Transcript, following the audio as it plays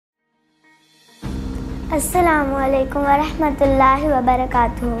Assalamu alaikum wa rahmatullahi wa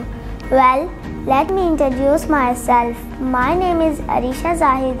barakatuh. Well, let me introduce myself. My name is Arisha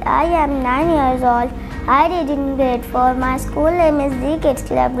Zahid. I am 9 years old. I read in grade 4. My school name is The Kids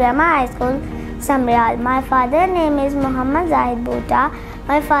Club Grammar High School, Sambrial. My father name is Muhammad Zahid Bhutta.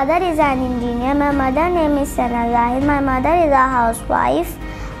 My father is an engineer. My mother name is Sana Zahid. My mother is a housewife.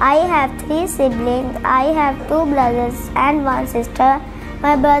 I have 3 siblings. I have 2 brothers and 1 sister.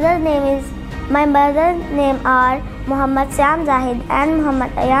 My brother's name are Muhammad Sam Zahid and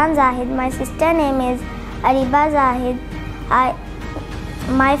Muhammad Ayan Zahid. My sister name is Ariba Zahid.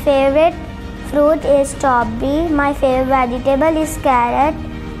 My favorite fruit is strawberry. My favorite vegetable is carrot.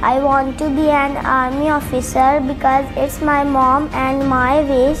 I want to be an army officer because it's my mom and my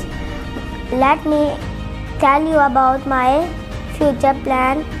wish. Let me tell you about my future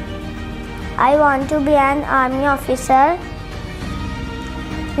plan. I want to be an army officer.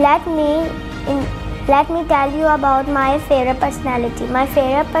 Let me tell you about my favorite personality. My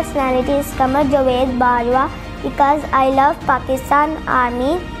favorite personality is Qamar Javed Bajwa because I love Pakistan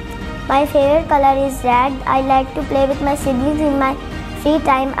Army. My favorite color is red. I like to play with my siblings in my free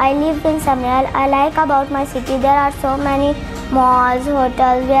time. I live in Sambrial. I like about my city. There are so many malls,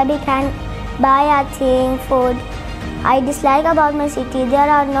 hotels where we can buy a thing, food. I dislike about my city. There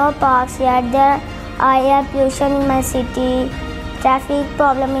are no parks yet. There are air pollution in my city, traffic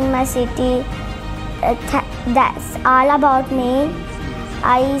problem in my city. That's all about me.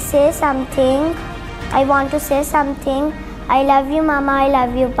 I want to say something. I love you, Mama. I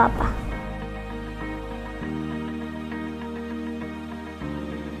love you, Papa.